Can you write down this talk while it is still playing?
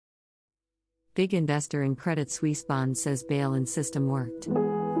Big investor in Credit Suisse bonds says bail-in system worked.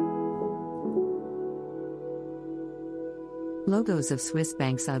 Logos of Swiss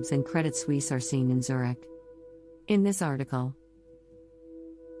bank subs in Credit Suisse are seen in Zurich. In this article,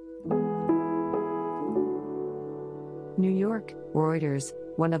 New York, Reuters,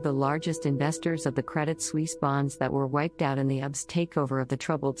 one of the largest investors of the Credit Suisse bonds that were wiped out in the UBS takeover of the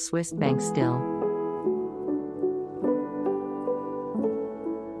troubled Swiss bank still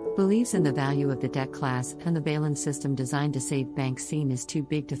believes in the value of the debt class and the bail-in system designed to save banks seen is too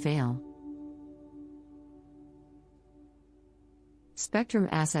big to fail. Spectrum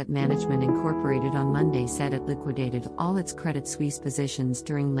Asset Management Incorporated on Monday said it liquidated all its Credit Suisse positions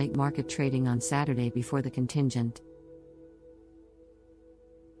during late market trading on Saturday before the contingent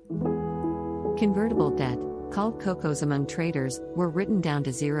convertible debt, called COCOs among traders, were written down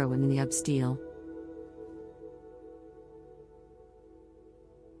to zero in the UBS deal.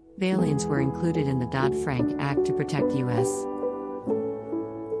 Bail-ins were included in the Dodd-Frank Act to protect U.S.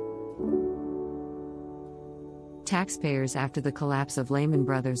 taxpayers after the collapse of Lehman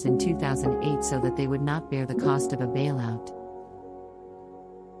Brothers in 2008 so that they would not bear the cost of a bailout.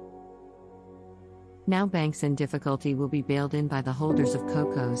 Now banks in difficulty will be bailed in by the holders of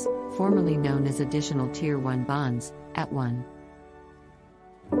COCOs, formerly known as Additional Tier 1 bonds, at 1.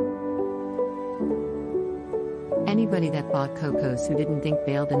 Anybody that bought COCOs who didn't think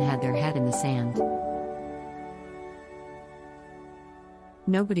bailed in had their head in the sand.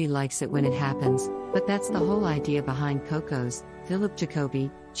 Nobody likes it when it happens, but that's the whole idea behind COCOs, Philip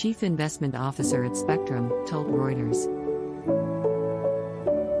Jacoby, Chief Investment Officer at Spectrum, told Reuters.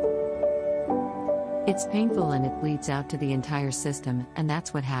 It's painful and it bleeds out to the entire system, and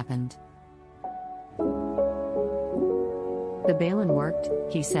that's what happened. The bail-in worked,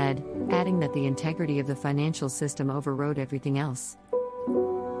 he said, adding that the integrity of the financial system overrode everything else.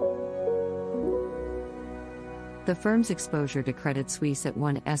 The firm's exposure to Credit Suisse at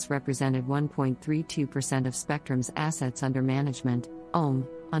 1S represented 1.32% of Spectrum's assets under management, on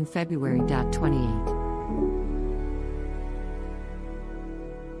February 28.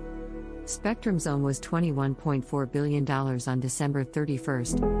 Spectrum's OM was $21.4 billion on December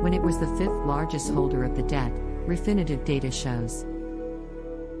 31, when it was the fifth largest holder of the debt, Refinitiv data shows.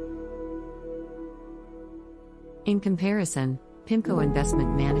 In comparison, PIMCO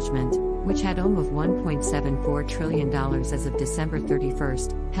Investment Management, which had OM of $1.74 trillion as of December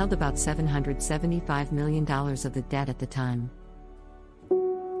 31, held about $775 million of the debt at the time.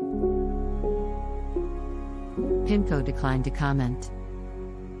 PIMCO declined to comment.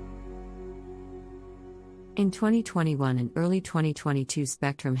 In 2021 and early 2022,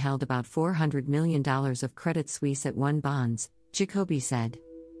 Spectrum held about $400 million of Credit Suisse at 1 bonds, Jacoby said.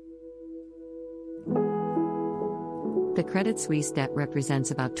 The Credit Suisse debt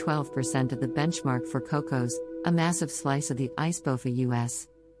represents about 12% of the benchmark for COCOs, a massive slice of the ICE-BOFA US.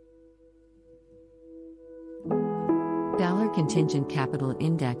 Dollar Contingent Capital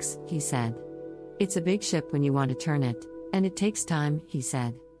Index, he said. It's a big ship when you want to turn it, and it takes time, he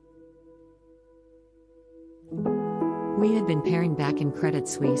said. We had been paring back in Credit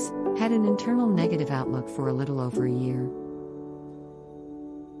Suisse, had an internal negative outlook for a little over a year.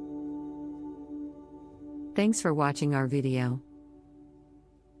 Thanks for watching our video.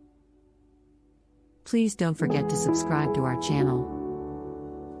 Please don't forget to subscribe to our channel.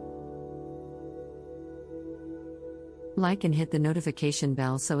 Like and hit the notification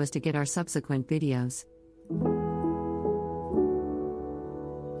bell so as to get our subsequent videos.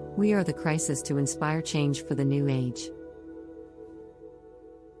 We are the crisis to inspire change for the new age.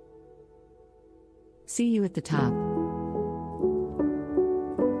 See you at the top.